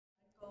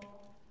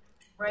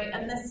right?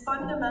 And this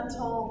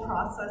fundamental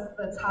process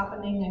that's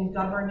happening and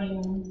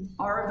governing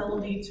our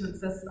ability to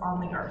exist on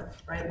the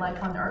Earth, right?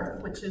 Life on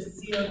Earth, which is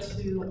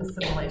CO2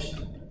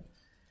 assimilation.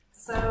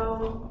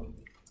 So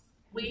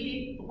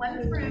we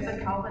went through the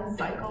Calvin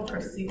cycle for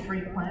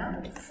C3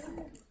 plants,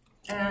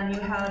 and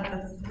you had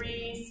the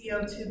 3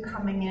 CO2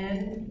 coming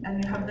in,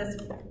 and you have this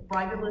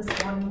ribulose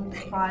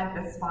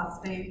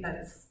 1,5-bisphosphate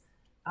that's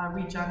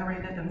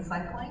regenerated and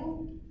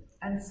cycling.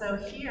 And so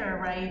here,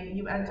 right,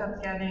 you end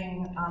up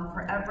getting,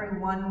 for every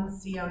 1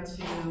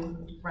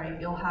 CO2, right,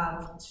 you'll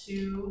have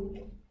 2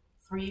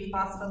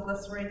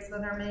 3-phosphoglycerates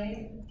that are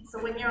made.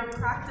 So when you're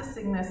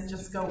practicing this,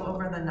 just go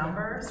over the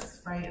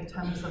numbers, right, in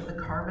terms of the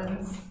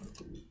carbons.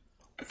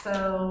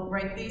 So,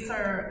 right, these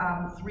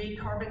are 3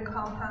 carbon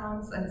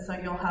compounds, and so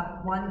you'll have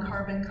 1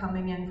 carbon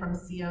coming in from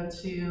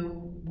CO2,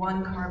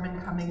 1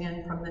 carbon coming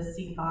in from the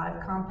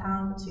C5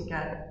 compound to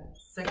get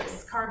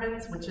 6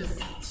 carbons, which is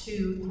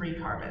 2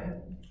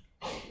 3-carbon,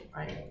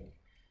 right?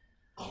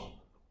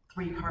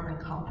 3 carbon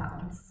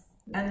compounds.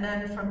 And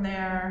then from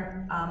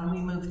there, we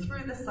move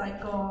through the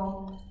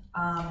cycle,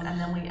 and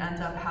then we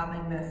end up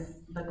having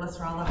the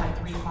glyceraldehyde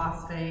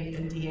 3-phosphate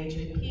and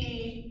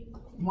DHAP,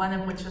 one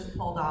of which is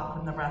pulled off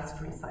and the rest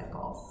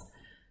recycles.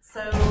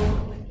 So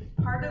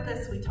part of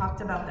this, we talked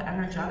about the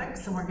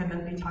energetics, and we're going to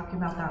be talking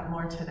about that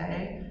more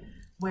today,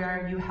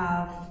 where you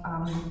have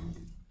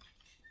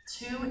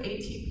 2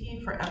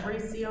 ATP for every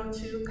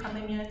CO2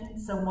 coming in,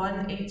 so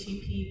 1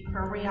 ATP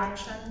per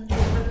reaction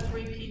for the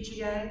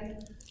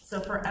 3-PGA. So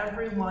for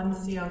every 1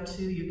 CO2,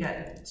 you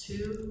get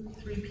 2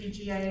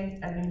 3-PGA,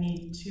 and you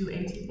need 2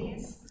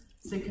 ATPs.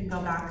 So you can go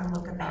back and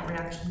look at that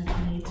reaction if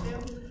you need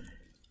to.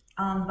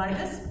 By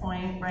this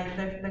point, right,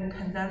 they've been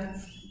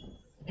condensed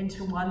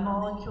into 1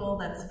 molecule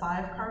that's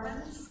 5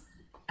 carbons,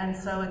 and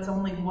so it's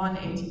only 1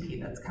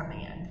 ATP that's coming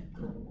in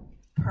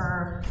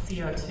per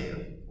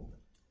CO2.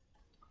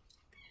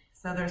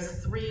 So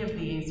there's 3 of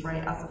these,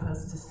 right, as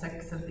opposed to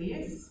 6 of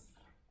these,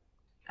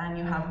 and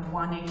you have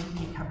 1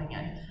 ATP coming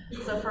in.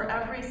 So for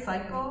every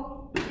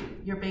cycle,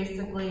 you're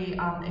basically,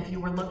 if you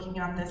were looking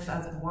at this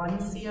as 1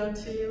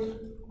 CO2,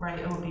 right,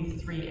 it would be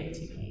 3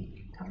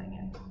 ATP coming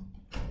in.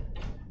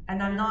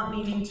 And I'm not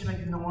meaning to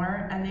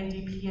ignore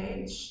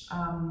NADPH.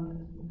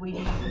 We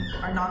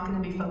are not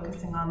going to be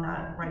focusing on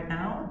that right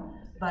now,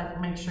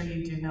 but make sure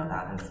you do know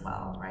that as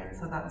well, right?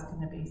 So that's going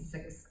to be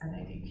 6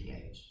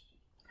 NADPH.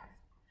 Okay.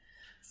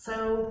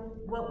 So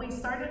what we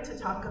started to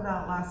talk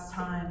about last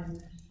time,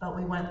 but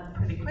we went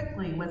pretty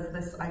quickly, was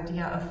this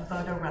idea of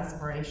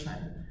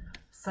photorespiration.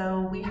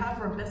 So we have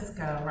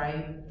Rubisco,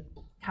 right,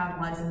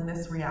 catalyzing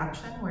this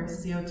reaction where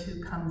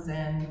CO2 comes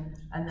in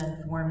and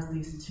then forms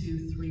these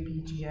 2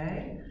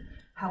 3-PGA.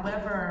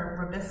 However,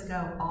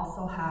 Rubisco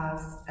also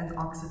has an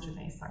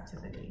oxygenase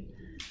activity.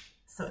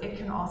 So it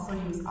can also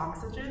use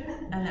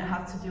oxygen, and it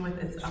has to do with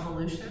its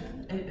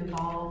evolution. It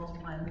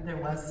evolved when there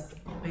was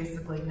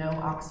basically no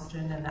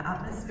oxygen in the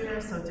atmosphere,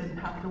 so it didn't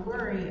have to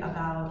worry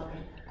about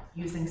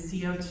using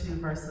CO2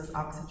 versus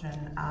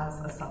oxygen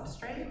as a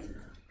substrate.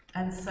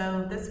 And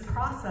so this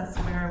process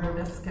where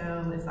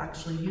Rubisco is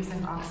actually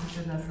using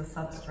oxygen as a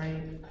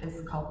substrate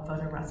is called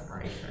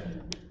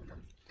photorespiration.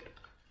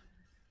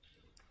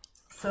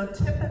 So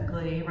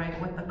typically, right,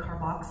 with the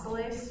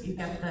carboxylase, you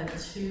get the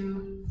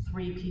 2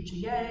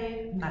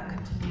 3-PGA, and that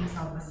continues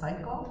on the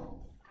cycle.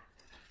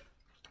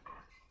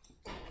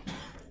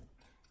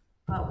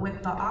 But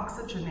with the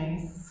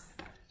oxygenase,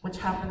 which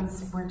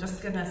happens, we're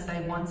just going to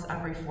say once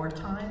every 4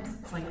 times.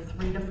 It's like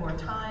 3 to 4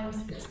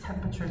 times. It's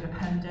temperature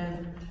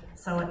dependent.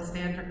 So at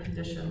standard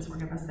conditions, we're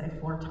going to say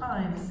 4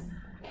 times.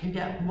 You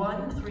get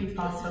 1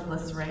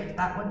 3-phosphoglycerate.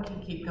 That one can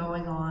keep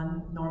going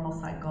on, normal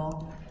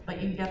cycle.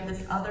 But you get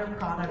this other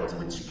product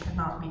which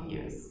cannot be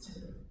used.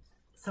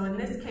 So in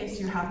this case,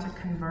 you have to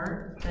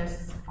convert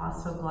this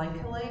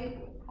phosphoglycolate,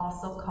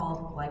 also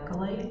called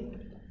glycolate,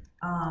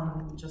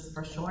 just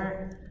for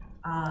short,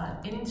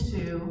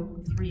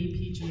 into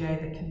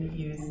 3-PGA that can be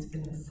used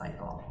in this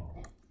cycle.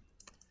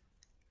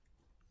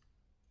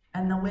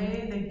 And the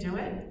way they do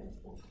it,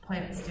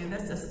 plants do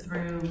this, is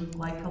through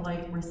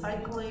glycolate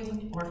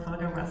recycling or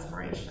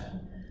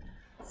photorespiration.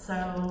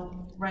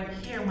 So right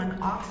here,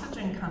 when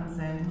oxygen comes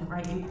in,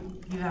 right,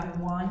 you have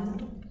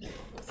 1,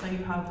 so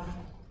you have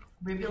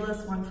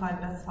ribulose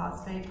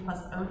 1,5-bisphosphate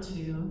plus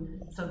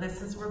O2. So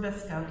this is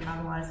Rubisco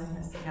catalyzing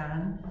this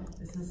again.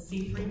 This is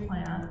C3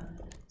 plant.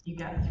 You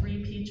get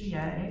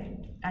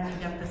 3-PGA, and you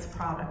get this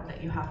product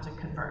that you have to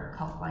convert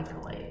called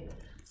glycolate.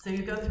 So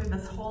you go through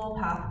this whole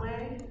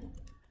pathway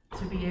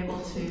to be able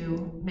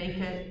to make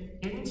it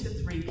into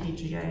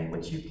 3-PGA,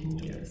 which you can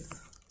use.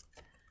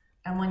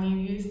 And when you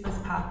use this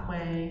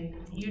pathway,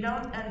 you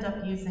don't end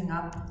up using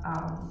up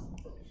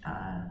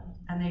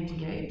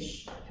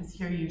NADH, because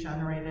here you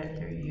generate it,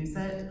 here you use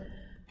it,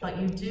 but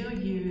you do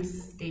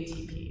use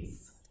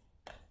ATPs.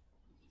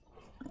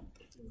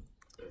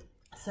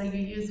 So you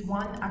use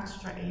 1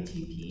 extra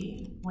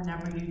ATP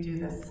whenever you do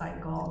this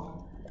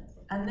cycle.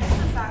 And this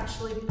is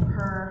actually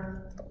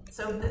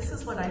so this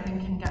is what I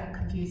think can get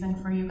confusing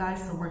for you guys,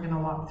 so we're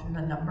gonna walk through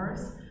the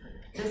numbers.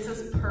 This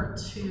is per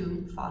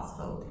 2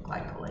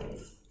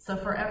 phosphoglycolates. So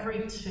for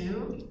every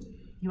 2,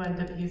 you end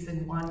up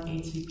using 1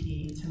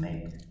 ATP to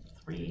make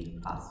 3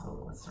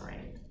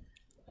 phosphoglycerate.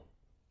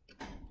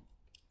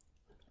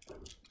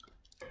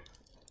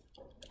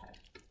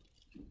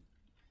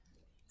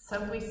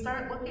 So if we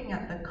start looking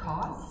at the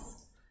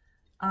costs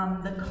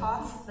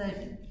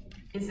that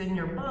is in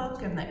your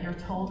book and that you're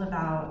told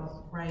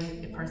about,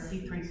 right, for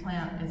C3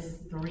 plant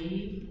is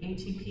 3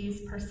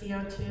 ATPs per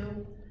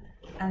CO2,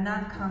 and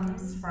that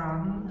comes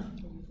from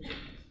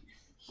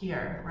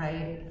here,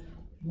 right?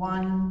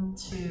 1,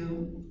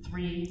 2,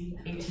 3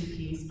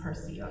 ATPs per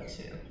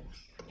CO2.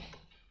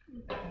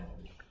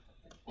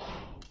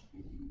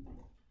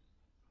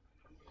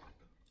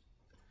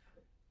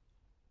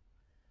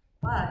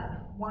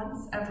 But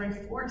once every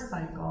 4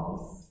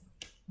 cycles,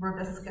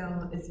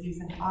 Rubisco is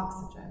using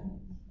oxygen.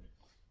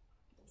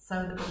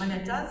 So when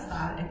it does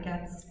that, it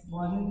gets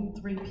 1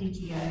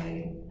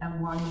 3-PGA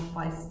and 1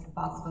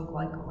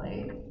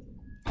 phosphoglycolate.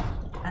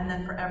 And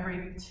then for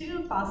every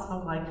 2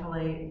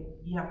 phosphoglycolate,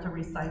 you have to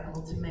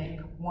recycle to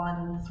make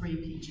 1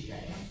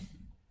 3-PGA.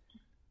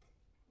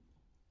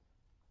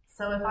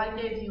 So if I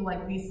gave you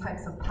like these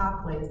types of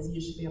pathways, you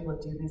should be able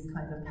to do these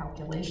kinds of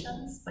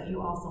calculations, but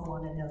you also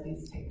want to know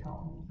these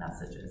take-home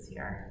messages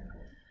here.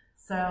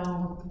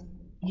 So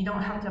you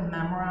don't have to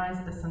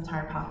memorize this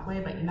entire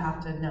pathway, but you have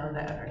to know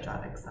the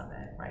energetics of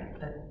it, right?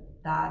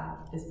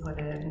 That is put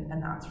in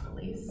and that's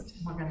released.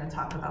 We're going to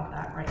talk about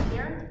that right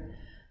here.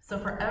 So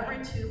for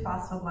every 2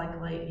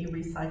 phosphoglycolate, you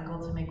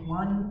recycle to make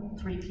 1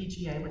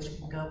 3-PGA, which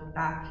can go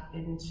back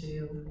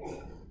into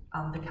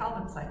the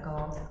Calvin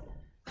cycle.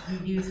 You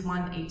use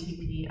 1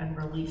 ATP and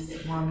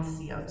release 1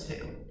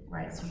 CO2,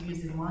 right? So you're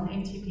using 1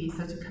 ATP.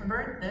 So to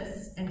convert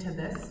this into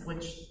this,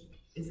 which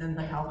is in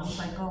the Calvin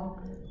cycle,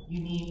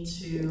 you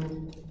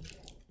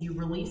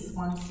release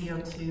 1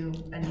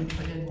 CO2 and you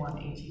put in 1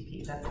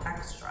 ATP. That's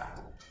extra.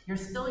 You're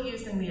still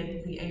using the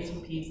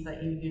ATPs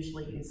that you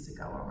usually use to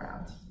go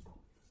around.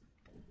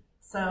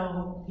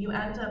 So you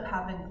end up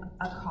having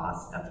a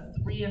cost of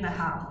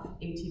 3.5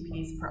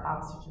 ATPs per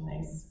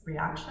oxygenase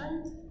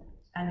reaction,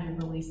 and you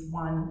release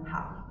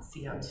 1/2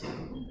 CO2.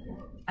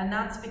 And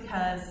that's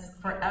because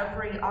for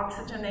every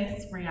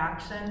oxygenase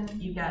reaction,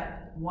 you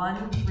get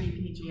 1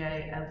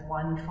 3-PGA and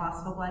 1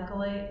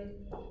 phosphoglycolate,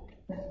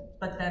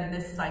 but then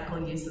this cycle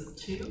uses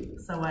 2.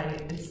 So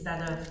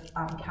instead of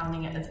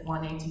counting it as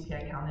 1 ATP,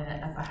 I counted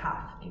it as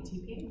 1/2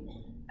 ATP.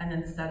 And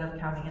instead of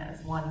counting it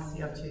as 1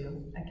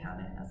 CO2, I count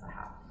it as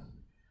 1/2.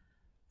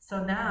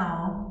 So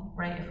now,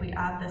 right, if we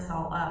add this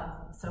all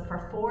up, so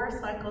for 4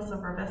 cycles of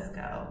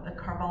Rubisco, the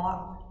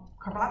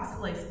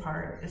carboxylase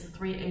part is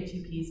 3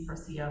 ATPs per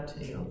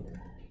CO2.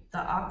 The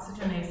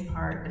oxygenase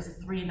part is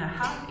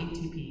 3.5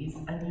 ATPs,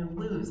 and you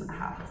lose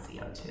 1/2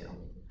 CO2.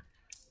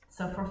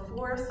 So for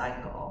 4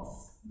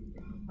 cycles,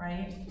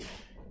 right,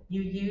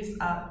 you use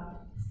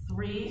up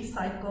 3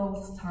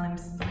 cycles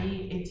times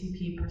 3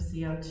 ATP per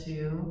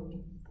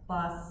CO2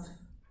 plus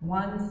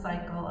 1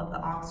 cycle of the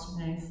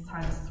oxygenase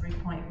times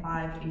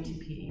 3.5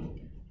 ATP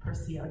per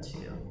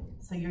CO2.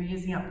 So you're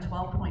using up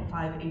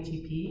 12.5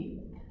 ATP,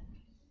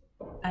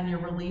 and you're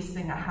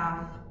releasing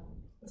 1/2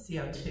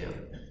 CO2.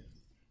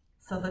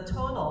 So the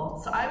total,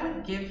 so I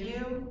would give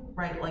you,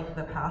 right, like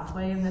the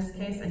pathway in this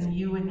case, and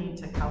you would need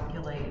to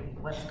calculate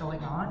what's going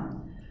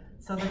on.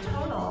 So the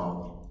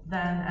total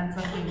then ends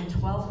up being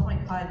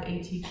 12.5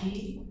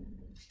 ATP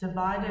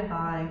divided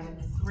by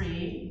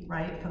 3,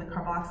 right, for the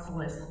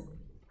carboxylase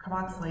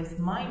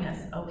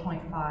minus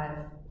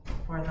 0.5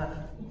 for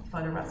the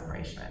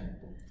photorespiration,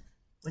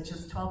 which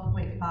is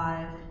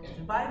 12.5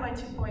 divided by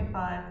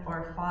 2.5,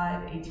 or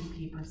 5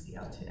 ATP per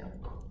CO2.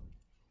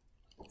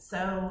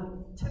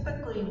 So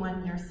typically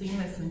when you're seeing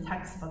this in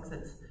textbooks,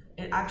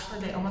 they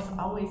almost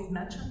always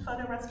mention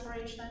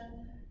photorespiration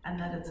and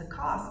that it's a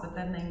cost, but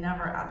then they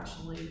never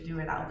actually do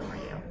it out for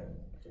you.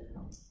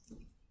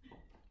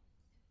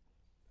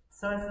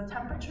 So as the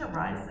temperature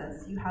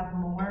rises, you have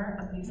more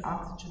of these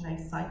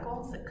oxygenase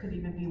cycles. It could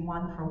even be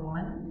 1 for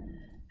 1.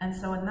 And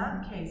so in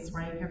that case,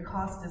 right, your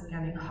cost is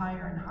getting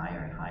higher and higher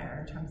and higher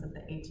in terms of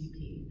the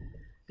ATP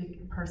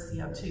per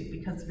CO2,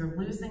 because you're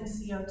losing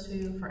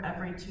CO2 for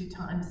every 2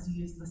 times you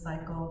use the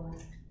cycle,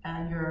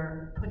 and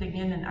you're putting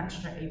in an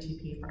extra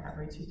ATP for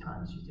every 2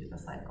 times you do the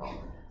cycle.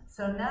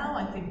 So now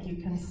I think you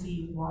can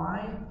see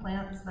why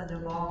plants that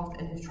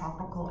evolved in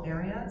tropical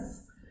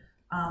areas,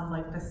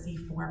 like the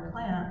C4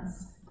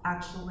 plants,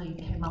 actually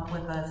came up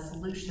with a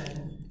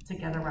solution to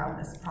get around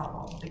this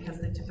problem, because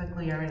they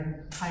typically are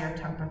in higher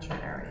temperature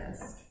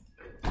areas.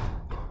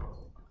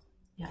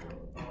 Yeah. I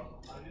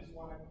just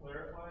want to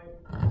clarify,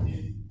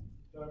 is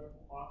the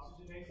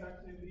oxygenase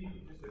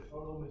activity just a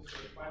total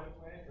mistake by the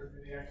plant, or do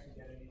they actually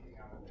get anything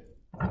out of it?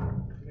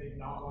 Do they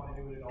not want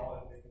to do it at all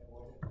if they can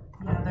avoid it?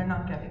 Yeah, they're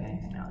not getting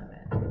anything out of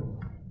it.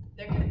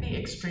 There could be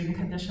extreme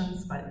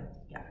conditions,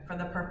 but yeah, for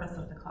the purpose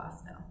of the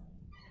class, no.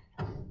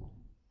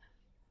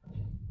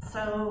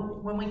 So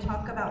when we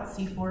talk about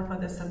C4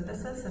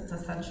 photosynthesis, it's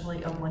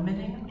essentially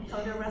eliminating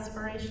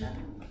photorespiration.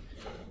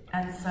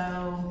 And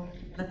so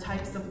the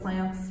types of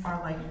plants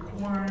are like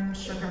corn,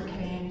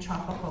 sugarcane,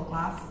 tropical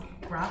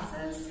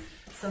grasses.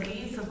 So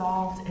these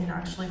evolved in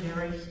actually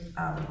very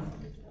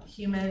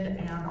humid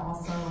and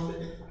also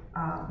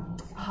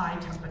high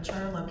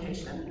temperature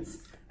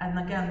locations. And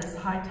again, this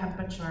high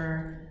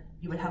temperature,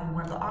 you would have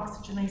more of the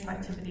oxygenase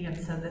activity, and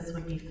so this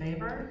would be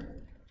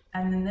favored.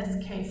 And in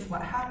this case,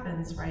 what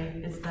happens, right,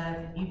 is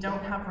that you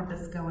don't have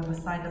rubisco in the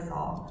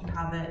cytosol. You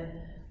have it,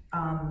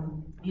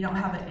 you don't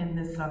have it in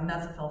this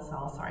mesophyll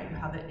cell, sorry, you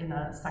have it in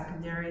a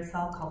secondary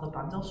cell called the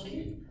bundle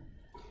sheath.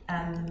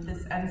 And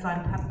this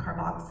enzyme PEP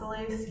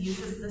carboxylase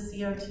uses the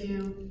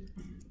CO2.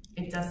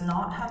 It does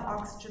not have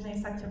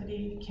oxygenase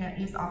activity, can't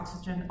use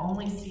oxygen,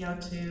 only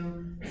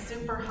CO2,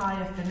 super high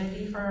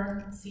affinity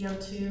for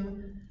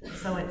CO2,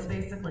 so it's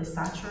basically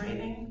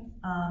saturating,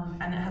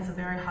 and it has a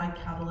very high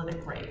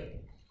catalytic rate.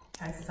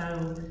 Okay,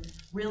 so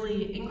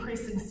really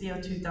increasing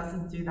CO2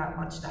 doesn't do that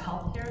much to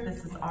help here.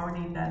 This has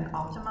already been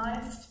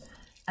optimized,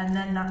 and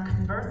then that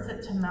converts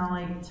it to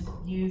malate to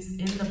use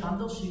in the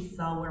bundle sheath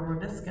cell where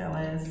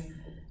rubisco is,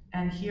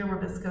 and here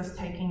rubisco is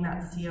taking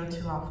that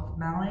CO2 off of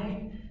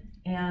malate.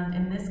 And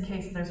in this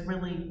case, there's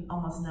really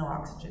almost no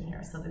oxygen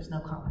here, so there's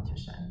no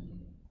competition.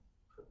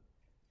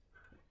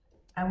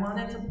 I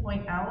wanted to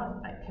point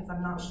out, because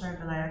I'm not sure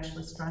that I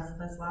actually stressed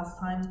this last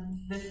time,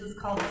 this is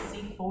called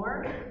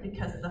C4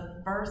 because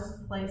the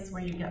first place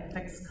where you get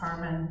fixed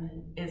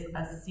carbon is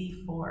a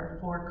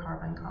C4,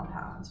 4-carbon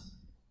compound,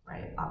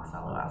 right,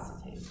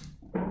 oxaloacetate.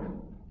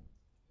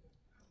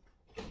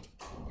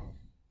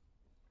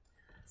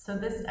 So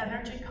this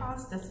energy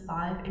cost is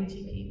 5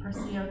 ATP per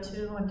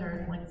CO2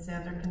 under like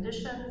standard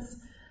conditions.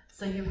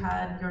 So you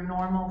had your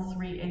normal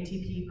 3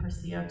 ATP per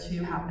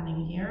CO2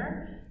 happening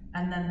here,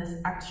 and then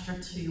this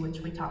extra 2, which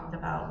we talked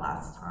about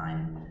last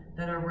time,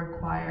 that are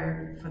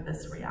required for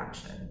this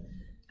reaction.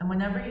 And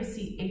whenever you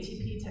see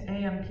ATP to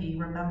AMP,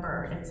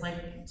 remember, it's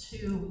like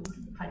 2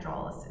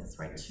 hydrolysis,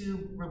 right?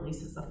 2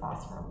 releases of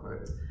phosphoryl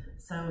group.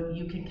 So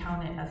you can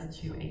count it as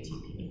 2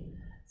 ATP.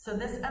 So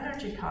this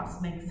energy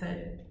cost makes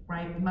it,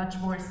 right, much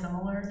more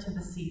similar to the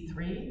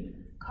C3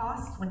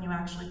 cost when you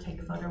actually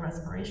take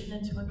photorespiration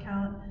into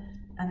account.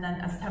 And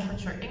then as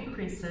temperature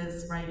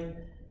increases, right,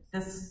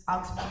 this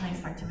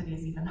oxygenase activity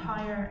is even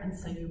higher, and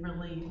so you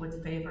really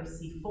would favor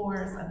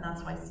C4s, and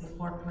that's why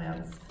C4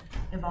 plants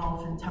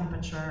evolve in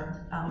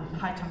temperature,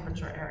 high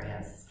temperature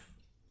areas.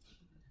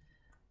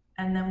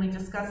 And then we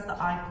discussed the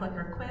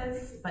iClicker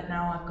quiz, but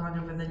now I've gone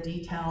over the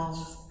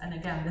details, and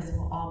again, this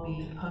will all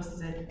be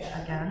posted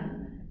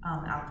again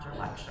after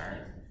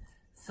lecture.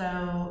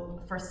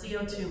 So for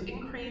CO2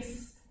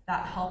 increase,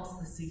 that helps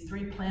the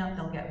C3 plant.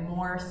 They'll get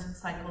more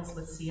cycles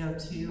with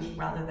CO2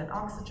 rather than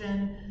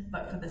oxygen,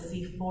 but for the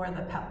C4,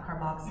 the PEP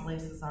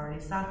carboxylase is already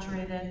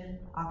saturated.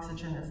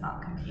 Oxygen is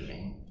not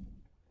competing.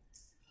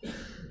 Okay,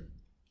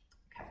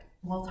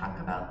 we'll talk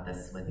about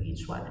this with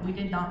each one. We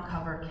did not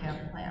cover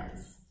CAM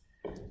plants.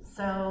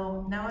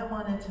 So now I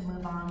wanted to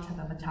move on to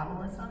the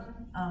metabolism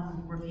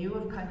review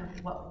of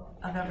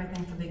of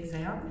everything for the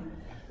exam.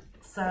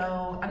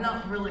 So I'm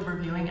not really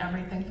reviewing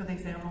everything for the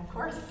exam, of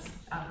course.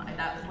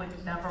 That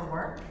would never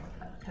work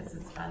because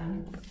it's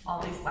been all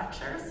these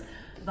lectures,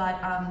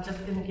 but I'm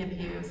just going to give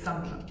you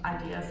some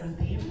ideas and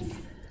themes.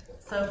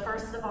 So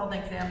first of all, the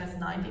exam is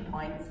 90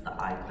 points. The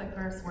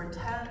iClickers were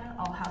 10.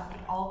 I'll have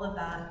all of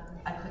that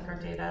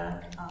iClicker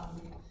data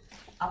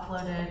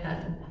uploaded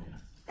and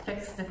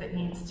fixed if it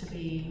needs to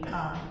be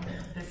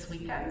this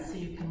weekend, so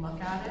you can look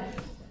at it.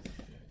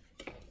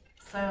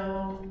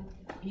 So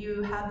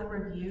you had the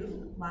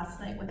review last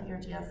night with your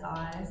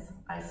GSIs.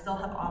 I still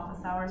have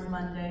office hours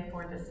Monday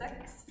 4 to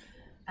 6.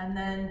 And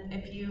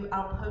then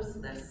I'll post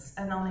this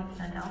and I'll make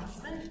an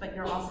announcement, but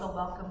you're also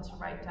welcome to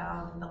write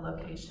down the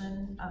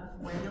location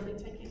of where you'll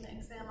be taking the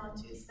exam on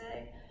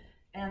Tuesday.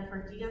 And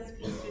for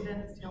DSP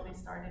students, you'll be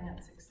starting at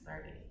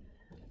 6:30.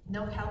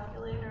 No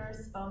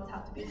calculators, phones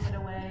have to be put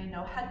away,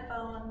 no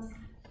headphones,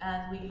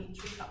 and we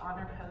treat the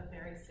honor code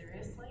very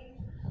seriously.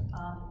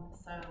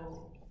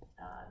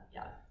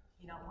 Yeah,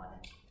 you don't want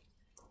it.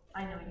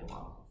 I know you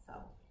won't,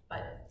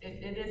 but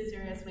it is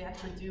serious. We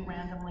actually do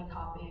randomly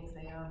copy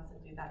exams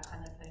and do that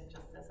kind of thing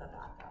just as a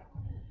backup.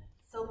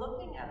 So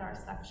looking at our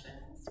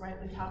sections, right,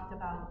 we talked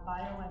about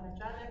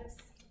bioenergetics,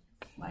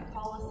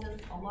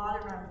 glycolysis, a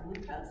lot around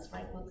glucose,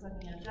 right,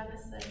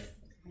 gluconeogenesis,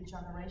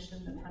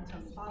 regeneration, the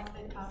pentose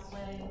phosphate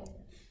pathway.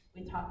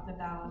 We talked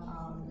about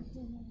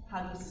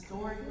how you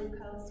store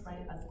glucose,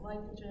 right, as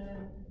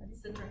glycogen,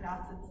 citric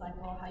acid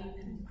cycle, how you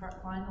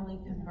finally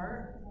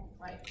convert,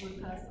 right,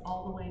 glucose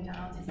all the way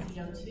down to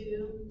CO2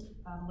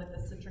 with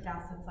the citric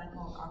acid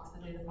cycle and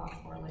oxidative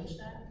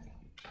phosphorylation.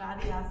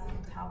 Fatty acid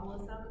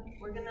metabolism.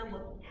 We're going to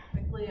look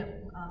quickly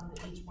at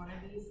each one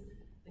of these.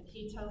 The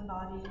ketone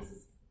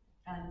bodies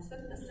and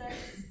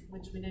synthesis,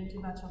 which we didn't do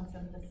much on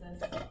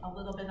synthesis, a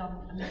little bit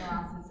on amino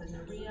acids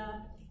and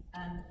urea,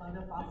 and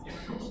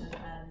photophosphorylation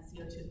and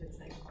CO2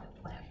 fixation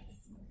in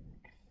plants.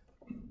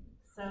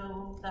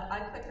 So the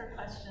iClicker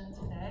question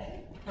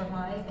today, for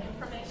my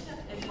information,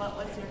 is what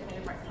was your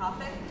favorite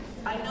topic?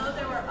 I know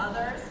there were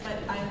others, but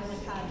I only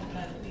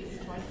had these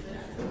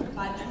choices,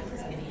 5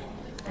 minutes.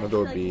 I'm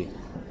gonna go with B.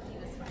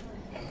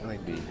 I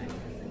like B.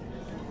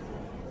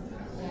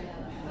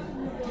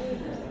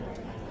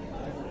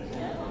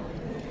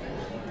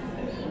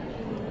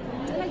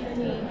 I like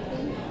D.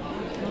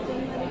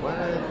 What,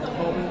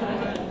 homie?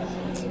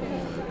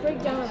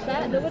 Breakdown of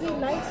that. Nobody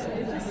likes it.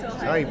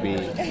 I like B.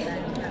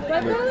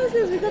 But balance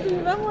is because we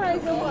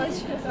memorize so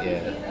much.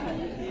 Yeah.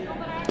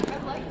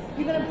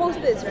 You're gonna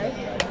post this, right?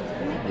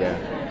 Yeah.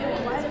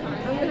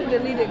 I'm gonna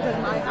delete it because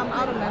I'm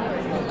out of memory.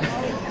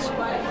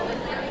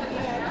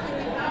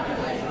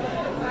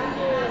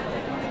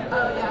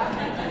 Oh yeah.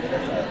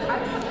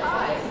 I'm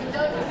surprised.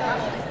 No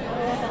discussion.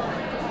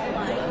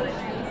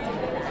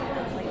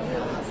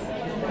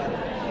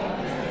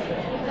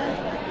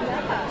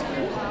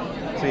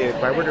 See,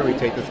 if I were to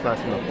retake this class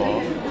in the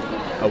fall,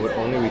 I would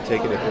only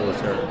retake it if it was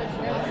her,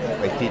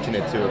 like teaching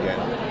it too again.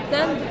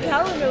 Then the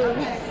calendar will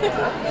be.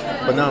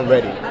 But now I'm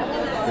ready,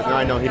 because now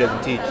I know he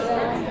doesn't teach. 5,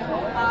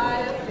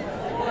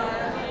 4,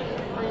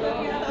 3,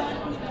 2,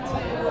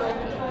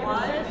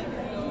 1.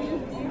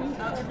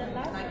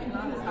 I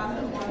cannot stop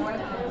it forward.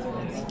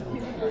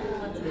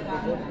 Let's do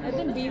that. I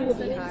think B will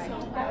be high.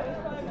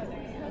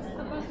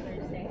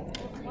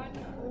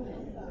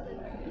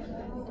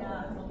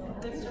 Yeah,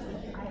 this just,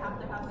 I have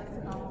to have this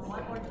problem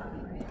one more time.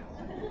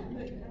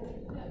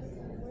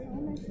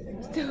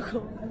 Still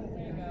cool.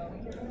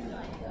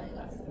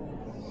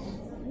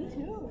 Me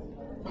too.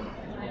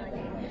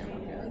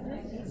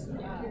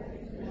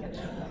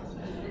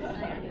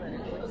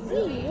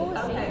 See, what was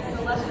Okay,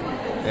 so let's look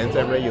at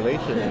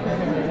Anti-regulation.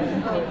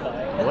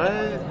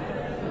 What?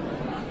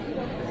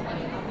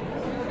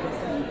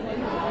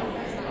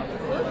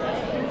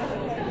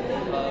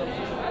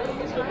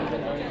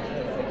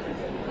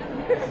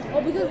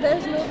 Oh, because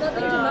there's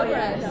nothing to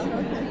memorize.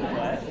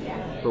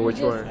 For which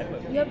one?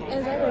 You have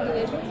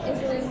anti-regulation?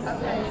 It's in,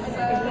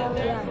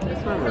 yeah.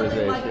 It's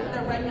really like memorization.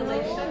 the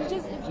regulation. It's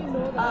just if you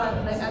know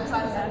The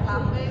enzymes and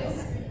pathways.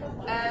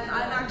 And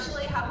I'm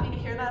actually happy to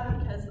hear that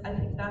because I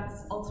think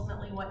that's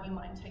ultimately what you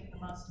might take the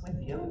most with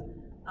you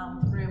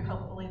through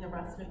hopefully the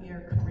rest of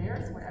your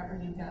careers, wherever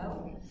you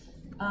go.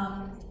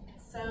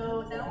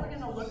 So now we're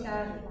going to look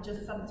at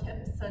just some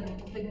tips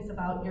and things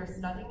about your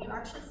studying. You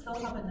actually still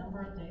have a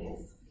number of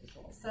days.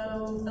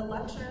 So the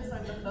lectures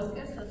are the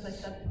focus, as I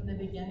said from the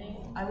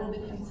beginning. I will be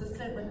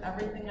consistent with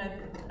everything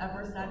I've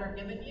ever said or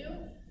given you.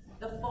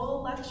 The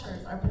full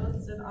lectures are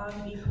posted on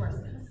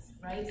eCourses,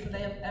 right? So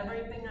they have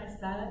everything I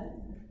said.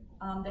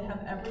 They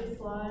have every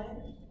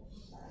slide.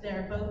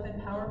 They're both in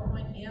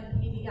PowerPoint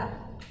and PDF.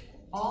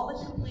 All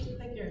the complete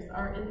figures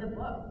are in the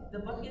book. The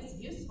book is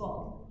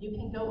useful. You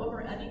can go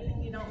over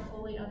anything you don't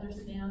fully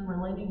understand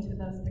relating to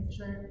those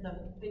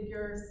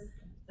figures,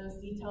 those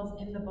details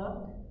in the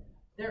book.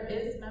 There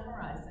is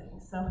memorizing,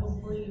 so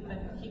hopefully you've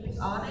been keeping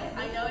on it.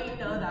 I know you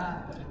know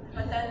that,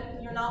 but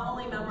then you're not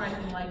only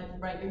memorizing,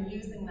 you're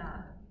using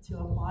that to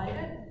apply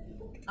it.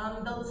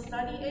 Those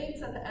study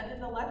aids at the end of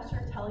the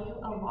lecture tell you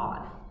a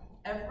lot.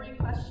 Every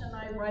question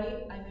I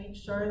write, I make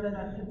sure that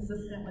I'm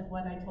consistent with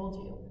what I told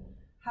you.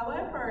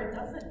 However, it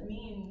doesn't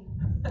mean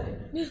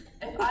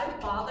if I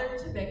bother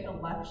to make a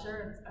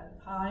lecture and spend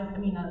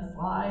time, a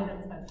slide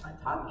and spend time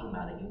talking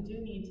about it, you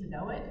do need to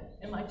know it.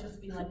 It might just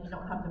be like you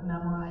don't have to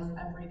memorize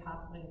every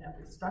pathway and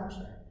every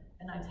structure,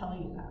 and I tell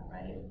you that,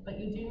 right? But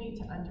you do need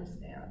to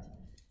understand.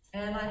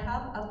 And I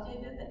have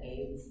updated the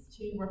aids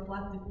to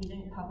reflect if we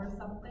didn't cover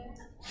something,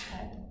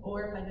 okay?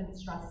 Or if I didn't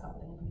stress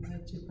something, if we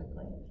moved too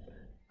quickly.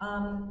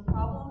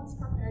 Problems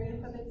prepare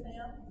you for the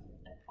exam.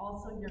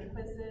 Also your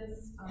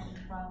quizzes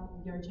from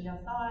your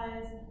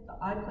GSIs, the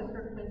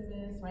iClicker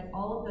quizzes, right?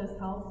 All of those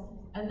help.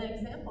 And the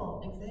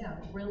example exam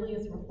really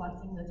is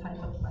reflecting the type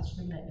of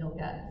question that you'll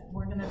get.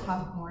 We're going to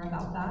talk more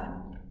about that.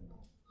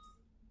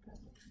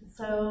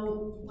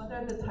 So what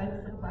are the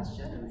types of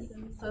questions?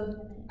 So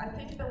I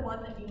think the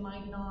one that you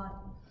might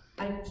not,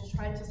 I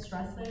tried to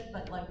stress it,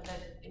 but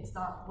that it's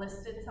not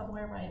listed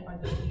somewhere, right, are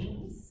the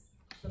themes.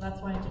 So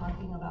that's why I'm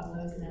talking about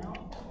those now.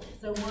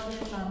 So one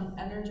is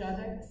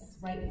energetics,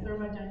 right,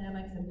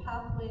 thermodynamics and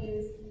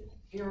pathways,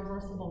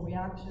 irreversible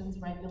reactions,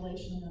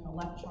 regulation, and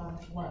electron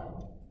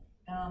flow.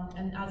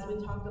 And as we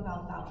talk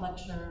about that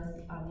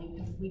lecture,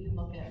 we can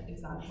look at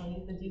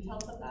exactly the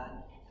details of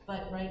that.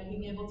 But right,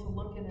 being able to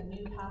look at a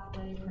new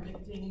pathway,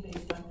 predicting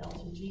based on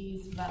delta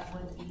G's, that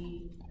would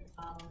be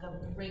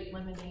the rate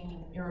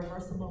limiting and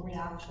irreversible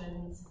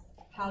reactions,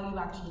 how you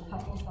actually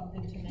couple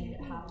something to make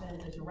it happen,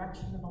 the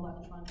direction of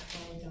electron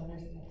flow,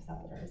 donors and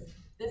acceptors.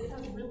 This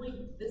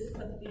is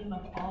a theme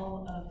of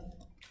all of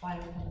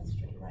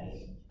biochemistry,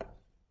 right?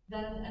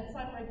 Then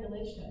enzyme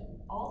regulation,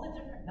 all the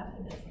different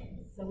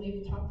mechanisms. So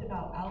we've talked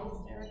about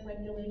allosteric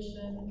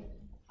regulation.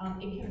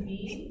 It can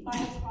be by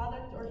a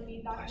product or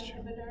feedback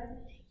inhibitor.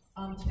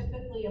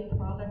 Typically a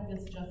product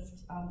is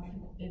just,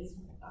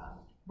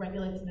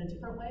 regulates in a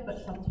different way,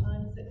 but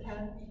sometimes it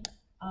can.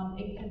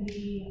 It can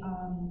be,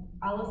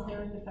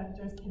 allosteric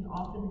effectors can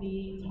often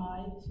be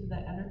tied to the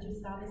energy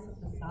status of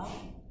the cell,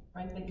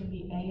 right? They can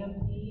be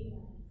AMP,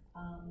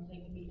 they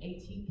can be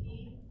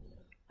ATP.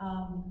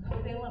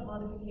 Covalent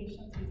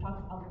modifications, we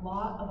talked a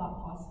lot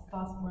about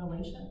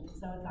phosphorylation,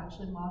 so it's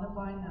actually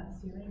modifying that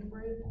serine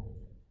group.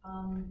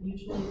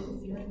 Usually it's a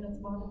serine that's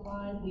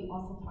modified. We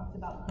also talked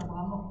about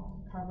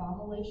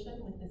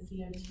carbamylation with the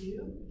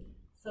CO2.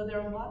 So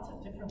there are lots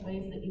of different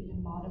ways that you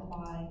can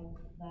modify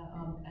the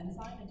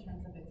enzyme in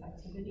terms of its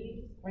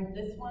activity. Right,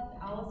 this one,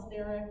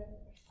 allosteric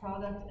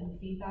product and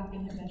feedback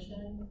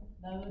inhibition,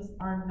 those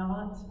are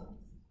not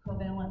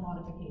covalent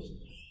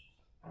modifications.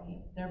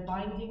 Right? They're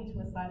binding to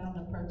a site on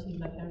the protein,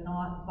 but they're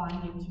not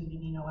binding to the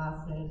amino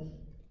acid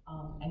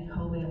and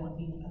covalent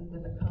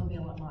with a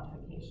covalent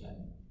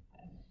modification.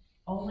 Okay?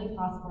 Only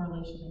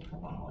phosphorylation and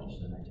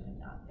carbamylation are doing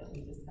that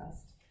we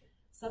discussed.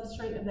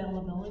 Substrate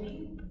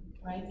availability,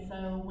 right?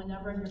 So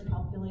whenever you're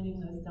calculating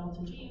those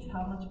delta G's,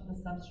 how much of the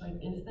substrate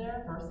is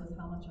there versus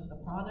how much of the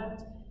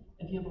product.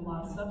 If you have a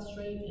lot of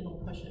substrate,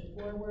 it'll push it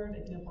forward.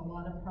 If you have a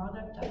lot of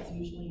product, that's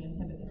usually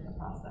inhibiting the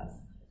process.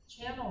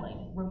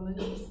 Channeling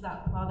removes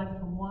that product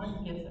from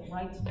one, gives it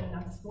right to the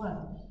next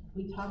one.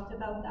 We talked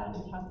about that.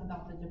 We talked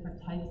about the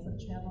different types of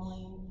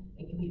channeling.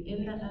 It can be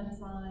in the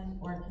enzyme,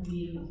 or it can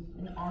be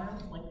an arm,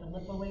 like the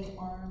lipoate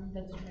arm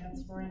that's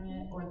transferring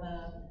it, or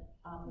the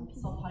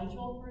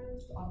sulfhydryl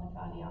groups on the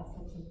fatty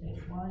acids in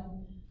phase 1.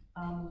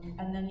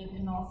 And then you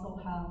can also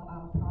have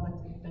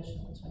product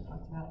inhibition, which I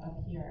talked about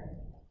up here.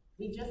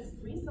 We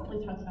just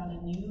recently talked about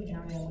a new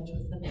area, which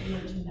was the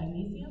pH in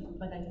magnesium,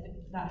 but I think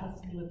that has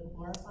to do with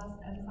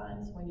chloroplast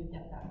enzymes, where you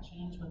get that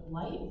change with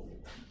light.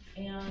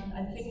 And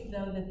I think,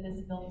 though, that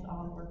this builds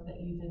on work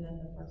that you did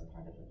in the first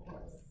part of the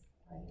course,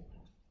 right?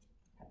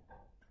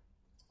 Okay.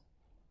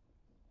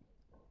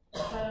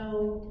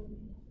 So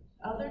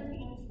other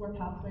themes were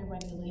pathway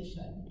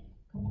regulation,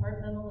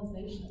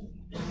 compartmentalization,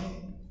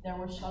 right? There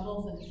were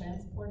shuttles and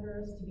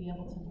transporters to be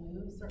able to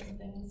move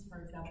certain things, for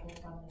example,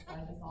 from the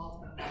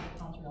cytosol to the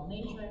mitochondrial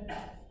matrix.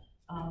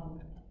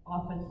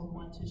 Often from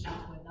one tissue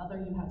to another,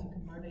 you have to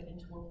convert it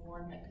into a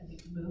form that can be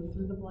moved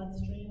through the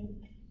bloodstream.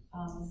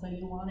 So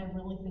you want to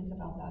really think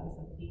about that as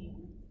a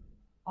theme.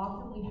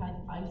 Often we had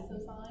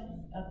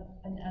isozymes of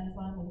an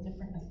enzyme with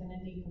different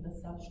affinity for the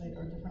substrate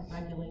or different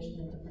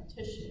regulation in different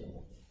tissue.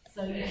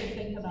 So you can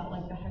think about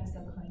like the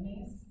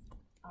hexokinase,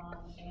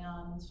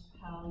 and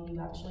how you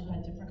actually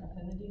had different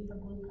affinity for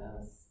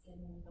glucose in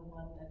the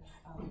one that's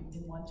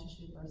in one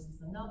tissue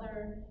versus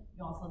another.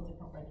 You also have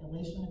different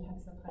regulation of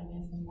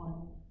hexokinase in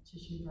one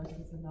tissue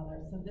versus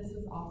another. So this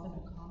is often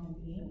a common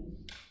theme.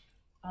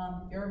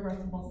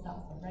 Irreversible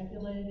steps are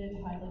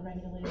regulated, highly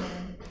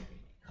regulated.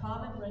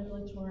 Common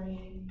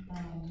regulatory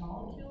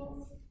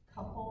molecules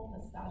couple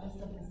the status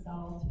of the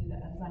cell to the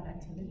enzyme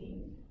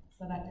activity.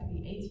 So that could be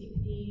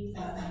ATP,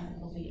 sometimes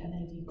it'll be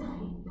NADP,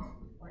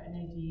 or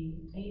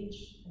NADH,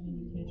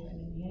 NADPH or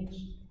NADH.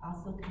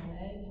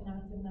 Acyl-CoA can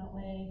act in that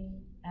way.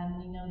 And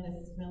we know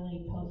this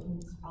really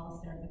potent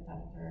allosteric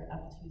effector,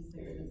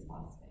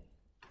 F2,6-bisphosphate.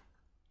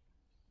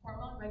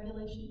 Hormone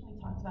regulation, we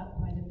talked about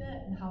quite a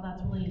bit, and how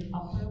that's really an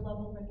upper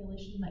level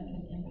regulation that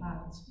can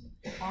impact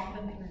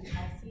often through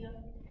calcium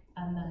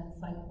and then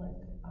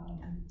cyclic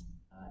AMP.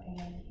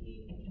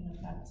 It can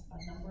affect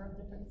a number of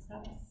different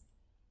steps,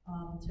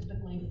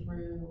 typically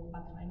through a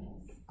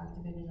kinase,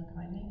 activating a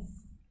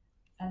kinase.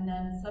 And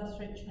then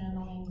substrate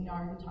channeling, we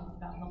already talked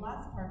about in the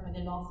last part, but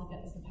it also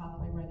gets to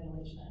pathway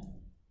regulation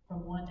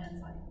from one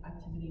enzyme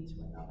activity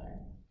to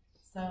another.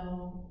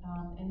 So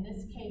in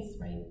this case,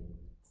 right,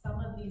 some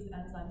of these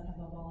enzymes have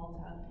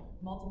evolved to have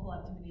multiple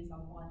activities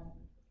on one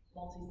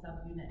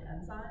multi-subunit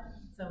enzyme.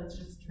 So it's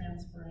just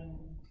transferring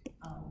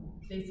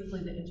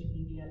basically the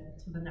intermediate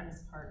to the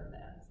next part of the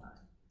enzyme.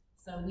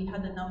 So we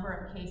had a number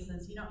of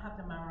cases, you don't have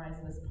to memorize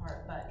this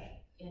part, but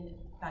in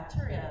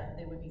bacteria,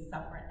 they would be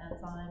separate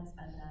enzymes,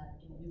 and then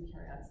in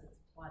eukaryotes,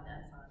 it's one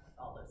enzyme with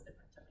all those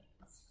different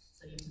domains.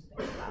 So you can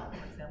think about,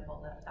 for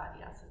example, the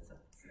fatty acid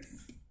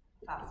synthesis,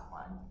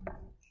 FAS1.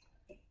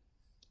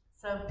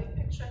 So big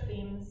picture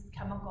themes,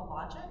 chemical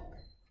logic.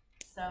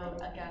 So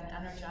again,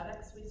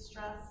 energetics we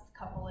stressed,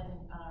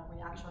 coupling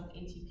reaction with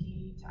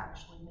ATP to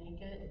actually make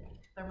it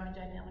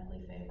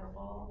thermodynamically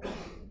favorable.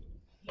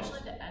 Usually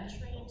the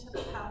entry into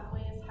the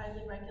pathway is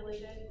highly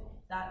regulated.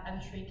 That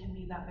entry can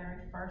be that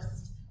very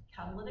first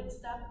catalytic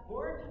step,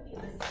 or it can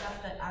be the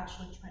step that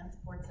actually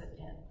transports it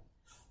in,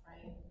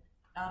 right?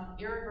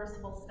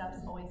 Irreversible steps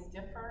always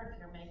differ if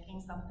you're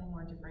making something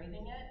or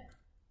degrading it.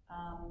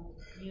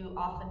 You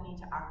often need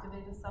to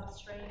activate a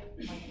substrate,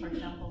 like for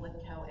example with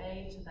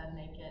CoA, to then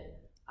make it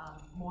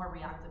more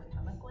reactive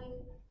chemically,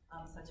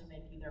 so to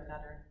make either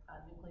better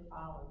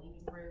nucleophile or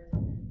leaving group.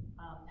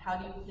 How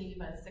do you cleave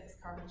a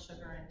 6-carbon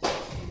sugar into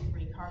 2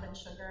 3-carbon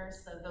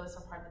sugars? So those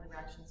are part of the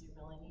reactions you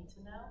really need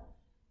to know,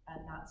 and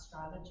that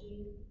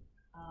strategy.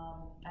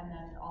 And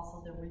then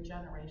also the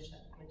regeneration,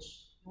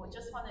 which you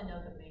just want to know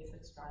the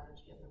basic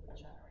strategy of the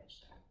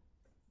regeneration.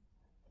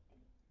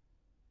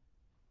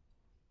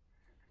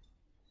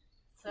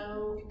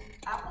 So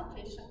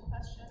application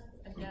questions,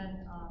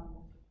 again,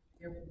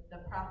 the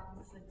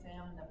practice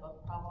exam, the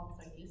book problems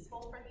are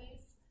useful for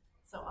these.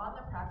 So on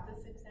the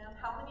practice exam,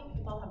 how many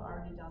people have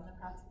already done the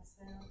practice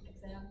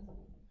exam?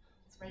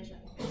 Raise your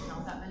hand.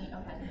 Not that many?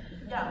 Okay.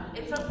 Yeah,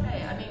 it's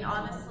okay. I mean,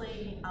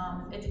 honestly,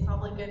 it's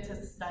probably good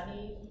to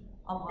study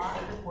a lot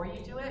before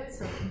you do it,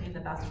 so it can be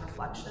the best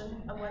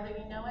reflection of whether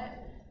you know it.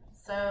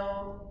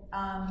 So,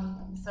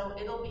 so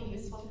it'll be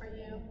useful for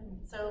you.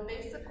 So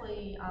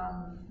basically,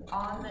 on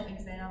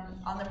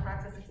the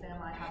practice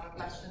exam, I have a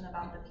question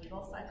about the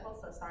pedal cycle,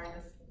 so sorry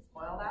to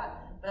spoil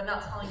that, but I'm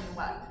not telling you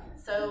what.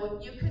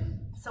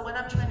 So what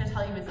I'm trying to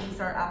tell you is these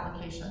are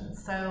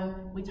applications. So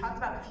we talked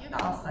about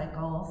feudal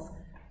cycles,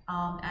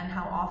 and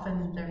how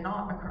often they're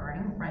not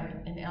occurring, right,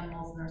 in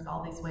animals, and there's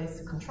all these ways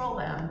to control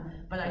them,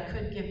 but I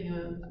could give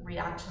you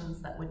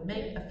reactions that would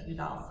make a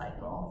feudal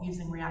cycle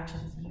using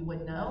reactions you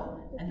would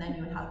know, and then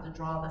you would have to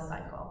draw the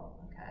cycle,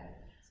 okay?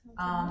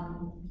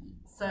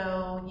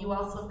 So you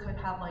also could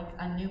have like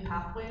a new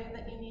pathway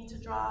that you need to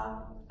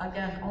draw,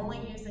 again, only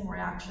using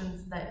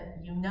reactions that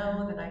you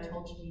know that I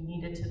told you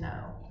needed to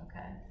know,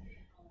 okay?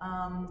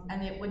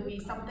 And it would be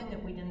something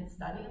that we didn't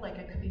study, like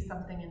it could be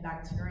something in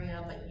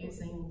bacteria, but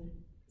using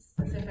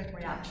specific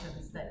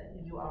reactions that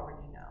you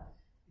already know.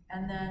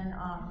 And then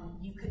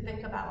you could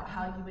think about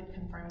how you would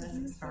confirm this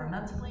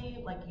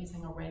experimentally, like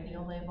using a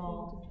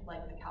radiolabel,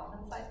 like the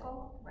Calvin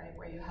cycle, right,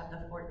 where you have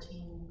the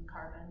 14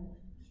 carbon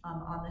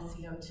on the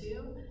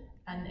CO2.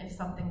 And if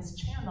something's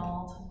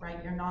channeled,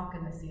 right, you're not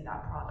going to see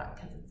that product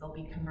because it'll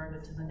be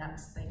converted to the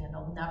next thing and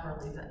it'll never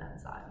leave an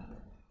enzyme.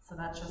 So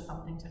that's just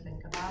something to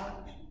think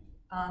about.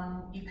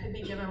 You could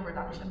be given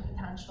reduction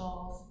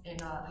potentials in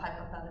a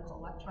hypothetical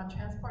electron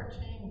transport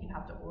chain. You'd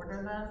have to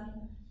order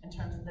them in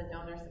terms of the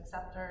donors,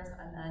 acceptors,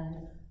 and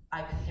then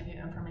I could give you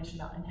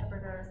information about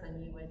inhibitors,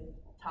 and you would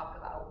talk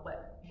about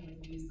what you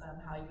would use them,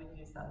 how you would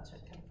use them to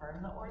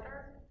confirm the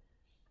order.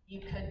 You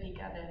could be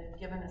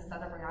given a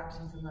set of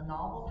reactions in the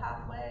novel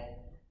pathway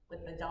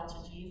with the delta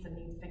Gs, and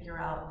you'd figure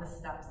out the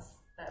steps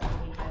that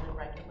would be highly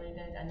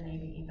regulated, and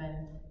maybe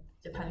even,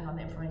 depending on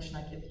the information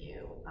I give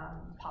you,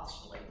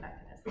 postulate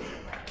mechanisms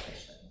of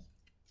regulation.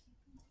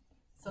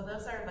 So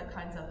those are the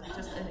kinds of,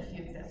 just in a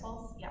few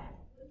examples, yeah.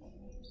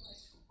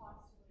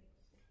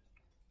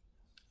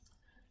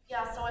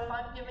 Yeah, so if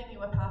I'm giving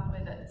you a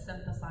pathway that's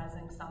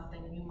synthesizing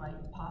something, you might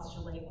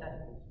postulate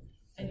that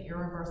an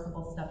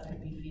irreversible step could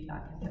be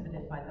feedback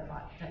inhibited by the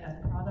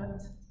end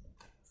product,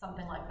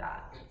 something like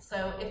that.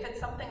 So if it's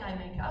something I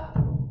make up,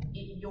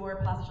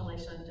 your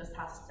postulation just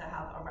has to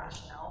have a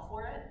rationale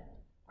for it,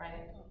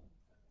 right?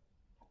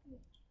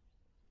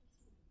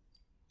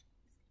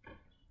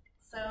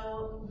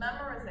 So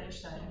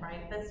memorization,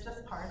 right, that's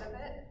just part of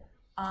it,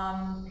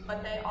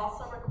 but they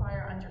also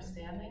require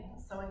understanding.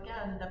 So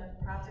again, the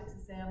practice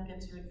exam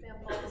gives you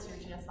examples, your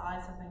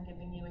GSIs have been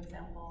giving you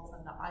examples,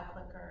 and the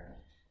iClicker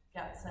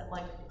gets it,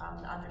 like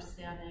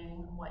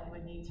understanding what you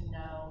would need to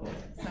know.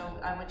 So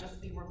I would just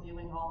be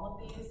reviewing all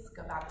of these,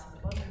 go back to the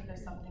book if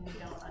there's something you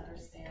don't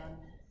understand,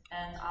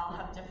 and I'll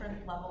have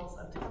different levels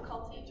of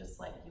difficulty, just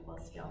like you will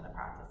see on the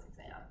practice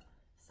exam.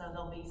 So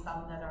there'll be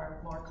some that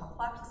are more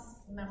complex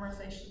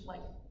memorization,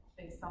 like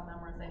based on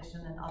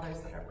memorization, and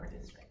others that are pretty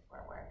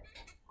straightforward.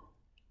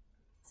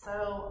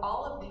 So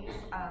all of these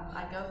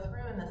I go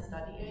through in the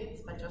study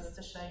aids, but just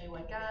to show you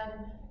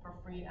again, for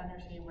free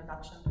energy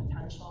reduction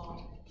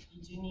potential,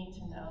 you do need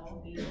to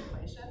know these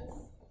equations.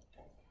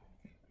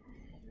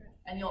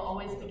 And you'll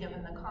always be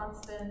given the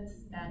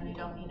constants, and you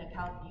don't need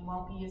you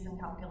won't be using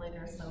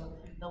calculators, so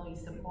they'll be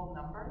simple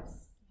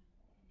numbers.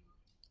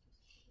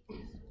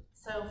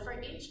 So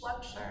for each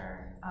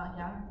lecture,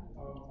 yeah?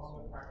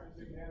 On the practice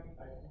exam,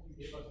 I think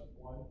you gave us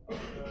one of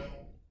the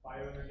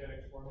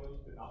bioenergetics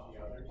formulas, but not the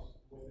others.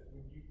 Would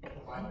you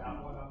provide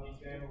that one on the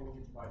exam, or would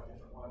you provide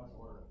different ones?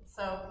 Or?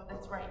 So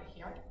it's right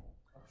here.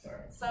 Oh, sorry.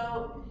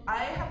 So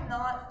I have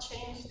not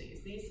changed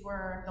these. These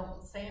were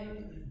the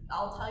same.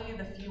 I'll tell you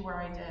the few where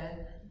I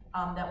did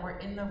that were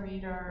in the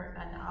reader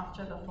and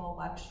after the full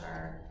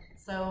lecture.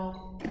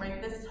 So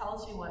right, this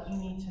tells you what you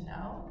need to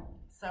know.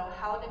 So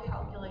how to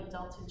calculate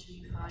delta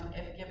G prime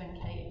if given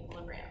K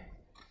equilibrium,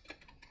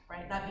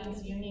 right? That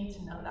means you need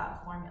to know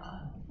that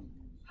formula.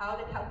 How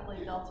to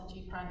calculate delta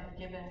G prime if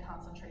given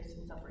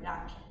concentrations of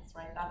reactions,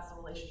 right? That's the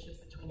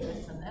relationship between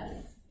this and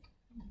this.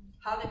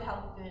 How to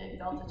calculate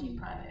delta G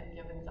prime if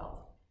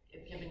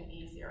given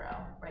E0,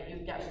 right? You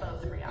get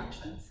both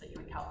reactions, so you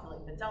would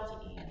calculate the delta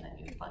E and then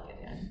you plug it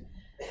in.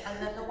 And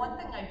then the one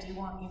thing I do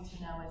want you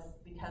to know is,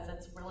 because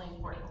it's a really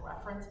important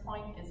reference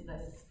point, is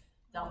this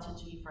delta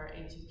G for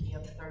A2P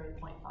of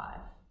 30.5.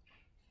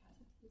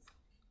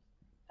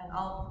 And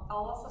I'll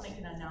also make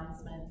an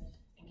announcement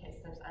in case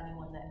there's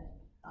anyone that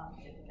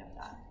didn't get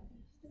that.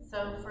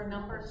 So for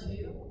number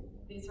 2,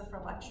 these are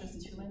for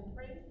lectures 2 and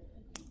 3.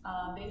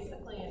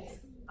 Basically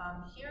it's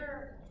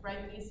here,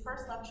 right, these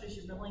first lectures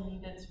you really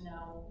needed to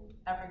know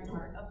every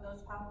part of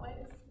those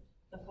pathways.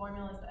 The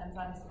formulas, the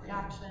enzymes, the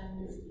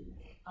reactions.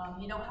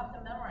 You don't have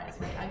to memorize,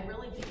 right? I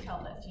really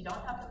detail this. You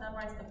don't have to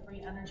memorize the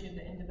free energy of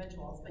the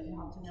individuals, but you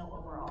have to know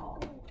overall.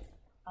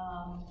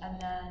 And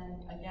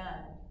then,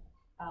 again,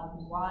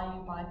 why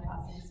you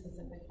bypassing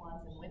specific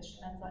ones and which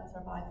enzymes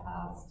are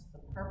bypassed, the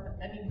purpose.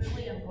 I mean,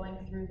 really, I'm going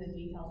through the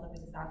details of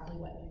exactly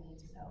what you need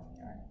to know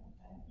here.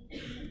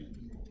 Okay?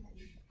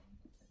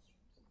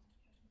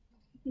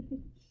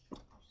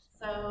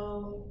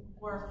 So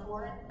for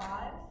 4 and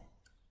 5,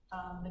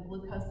 the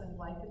glucose and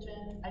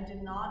glycogen, I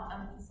did not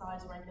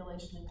emphasize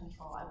regulation and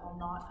control. I will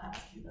not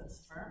ask you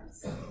those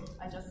terms.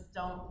 I just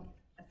don't,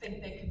 I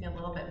think they can be a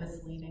little bit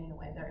misleading the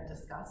way they're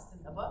discussed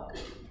in the book.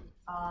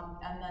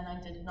 And then I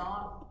did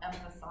not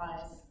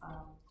emphasize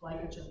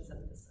glycogen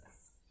synthesis.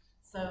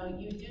 So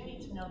you do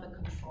need to know the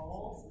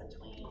controls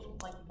between,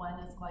 like, when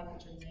is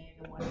glycogen made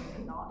and when is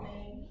it not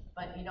made,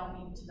 but you don't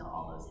need to know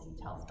all those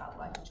details about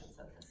glycogen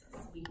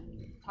synthesis. We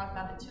talked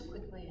about it too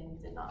quickly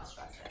and did not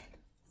stress it.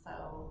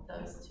 So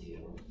those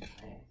two,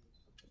 right?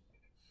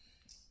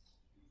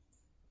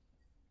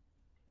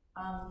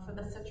 For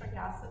the citric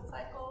acid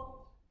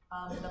cycle,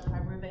 the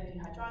pyruvate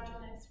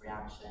dehydrogenase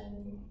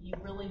reaction, you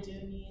really do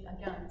need,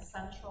 again,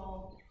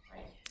 central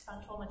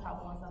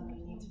metabolism.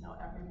 You need to know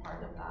every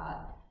part of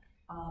that.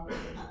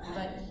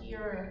 But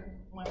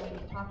here, when we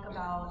talk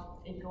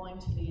about it going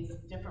to these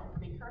different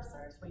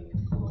precursors where you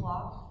can cool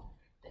off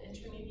the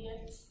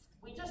intermediates,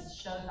 we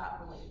just showed that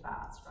really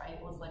fast, right?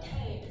 It was like,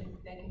 hey,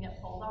 they can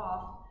get pulled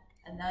off,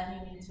 and then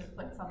you need to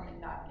put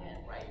something back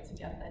in, right, to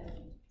get the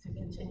heat, to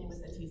continue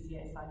with the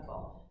TCA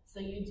cycle. So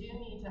you do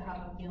need to have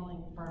a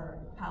feeling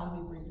for how we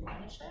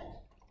replenish it,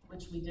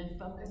 which we did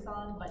focus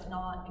on, but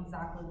not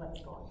exactly what's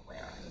going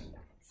where.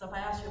 So if I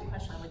asked you a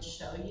question, I would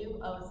show you,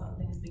 oh,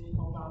 something's being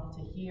pulled off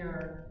to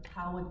here,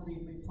 how would we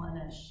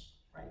replenish,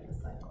 right, the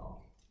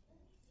cycle?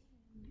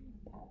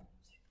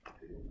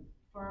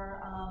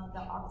 For the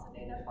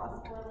oxidative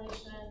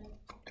phosphorylation,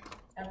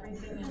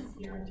 everything is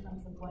here in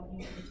terms of what you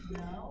need to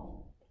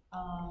know.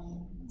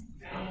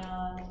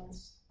 Yeah.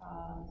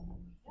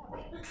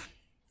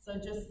 So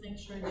just make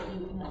sure that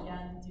you can,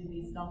 again, do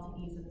these delta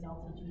E's and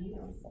delta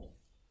G's.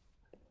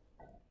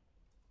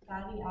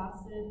 Fatty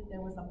acid,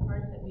 there was a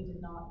part that we did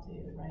not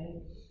do,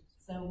 right?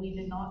 So we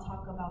did not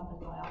talk about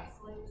the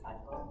dioxylate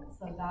cycle,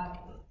 so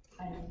that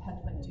I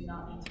had put do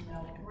not need to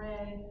know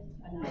gray,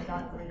 and I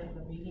got rid of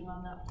the reading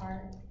on that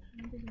part.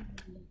 I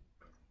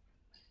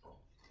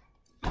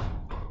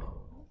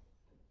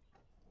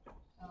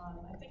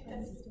think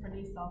this is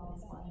pretty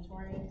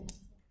self-explanatory.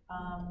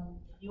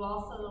 You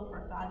also,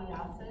 for fatty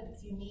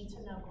acids, you need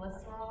to know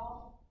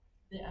glycerol,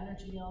 the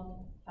energy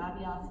yield,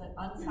 fatty acid,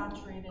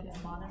 unsaturated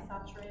and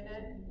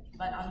monosaturated,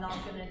 but I'm not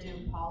going to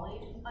do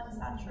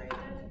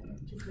polyunsaturated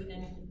because we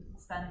didn't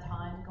spend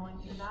time going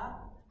through that,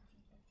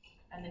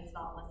 and it's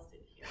not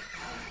listed here.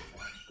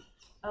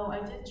 Oh,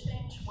 I did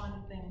change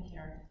one thing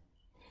here.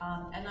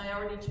 And I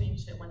already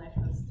changed it when I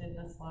posted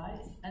the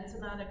slides.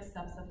 Enzymatic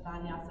steps of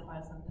fatty acid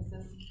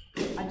biosynthesis.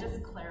 I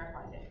just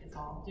clarified it, is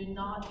all. Do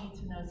not need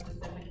to know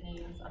specific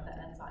names of the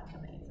enzyme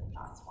domains in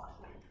FAST1.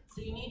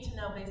 So you need to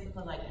know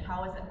basically like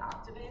how is it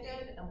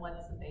activated and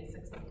what's the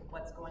basics of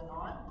what's going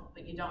on,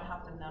 but you don't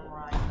have to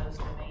memorize those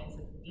domains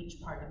in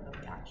each part of the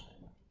reaction.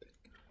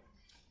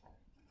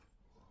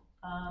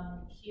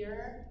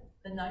 Here,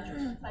 the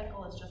nitrogen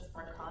cycle is just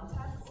for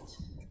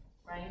context.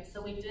 Right?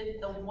 So we did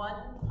the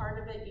one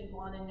part of it you'd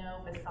want to know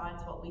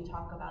besides what we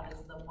talk about is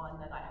the one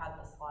that I had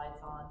the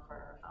slides on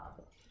for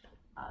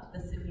the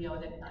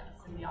symbiotic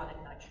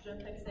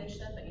nitrogen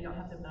fixation, but you don't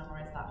have to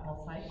memorize that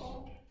whole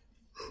cycle,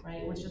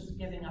 right? It was just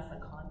giving us a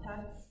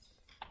context.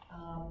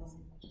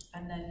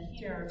 And then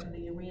here for the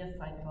urea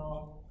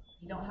cycle,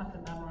 you don't have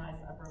to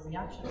memorize every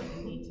reaction, but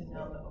you need to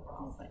know the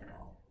overall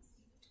cycle.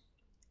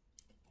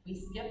 We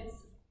skipped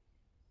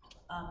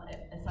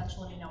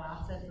essential amino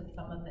acids and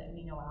some of the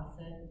amino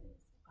acid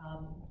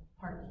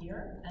part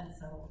here, and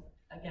so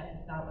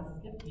again, that was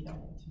skipped, you don't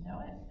need to know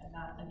it, and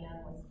that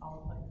again was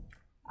all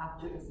put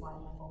after the slide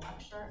in the full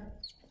lecture.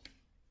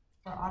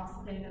 For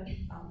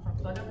oxidative, for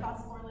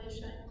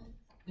photophosphorylation,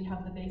 we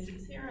have the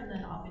basics here, and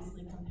then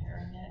obviously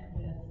comparing it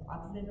with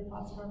oxidative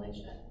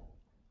phosphorylation.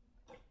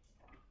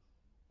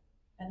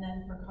 And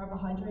then for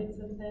carbohydrate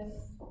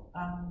synthesis,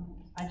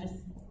 I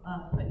just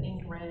put in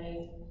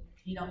gray.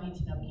 You don't need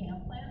to know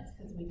CAM plants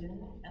because we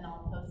didn't, and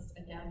I'll post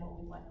again what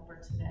we went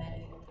over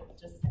today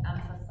just to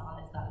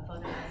emphasize that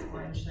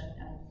photophosphorylation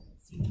and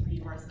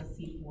C3 versus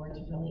C4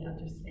 to really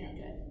understand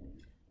it.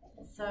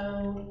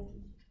 So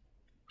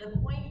the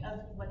point of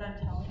what I'm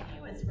telling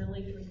you is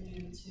really for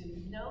you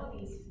to know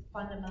these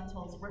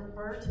fundamentals,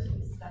 refer to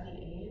these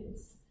study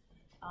aids,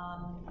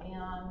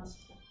 and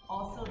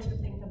also to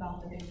think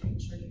about the big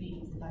picture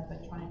themes that I've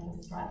been trying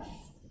to stress.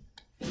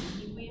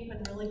 We've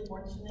been really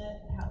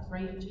fortunate to have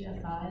great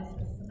GSIs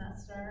this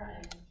semester.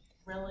 I'm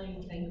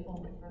really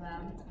thankful for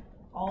them,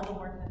 all the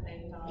work that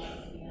they've done,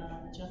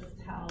 and just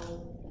how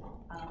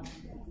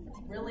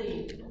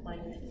really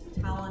like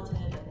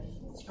talented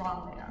and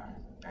strong they are,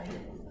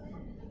 right?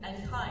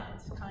 And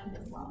kind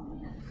as well.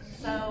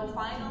 So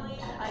finally,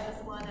 I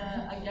just want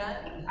to,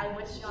 again, I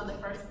wish you on the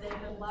first day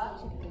good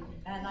luck,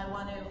 and I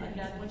want to,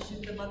 again, wish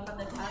you good luck on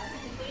the test.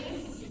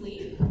 Please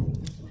sleep.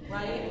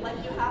 Right? Like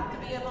you have to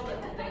be able to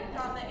think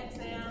on the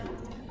exam.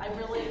 I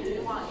really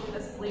do want you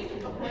to sleep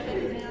before the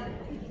exam.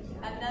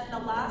 And then the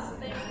last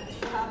thing,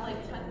 you have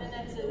like 10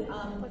 minutes, is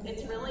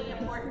it's really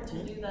important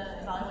to do the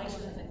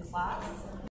evaluations in class.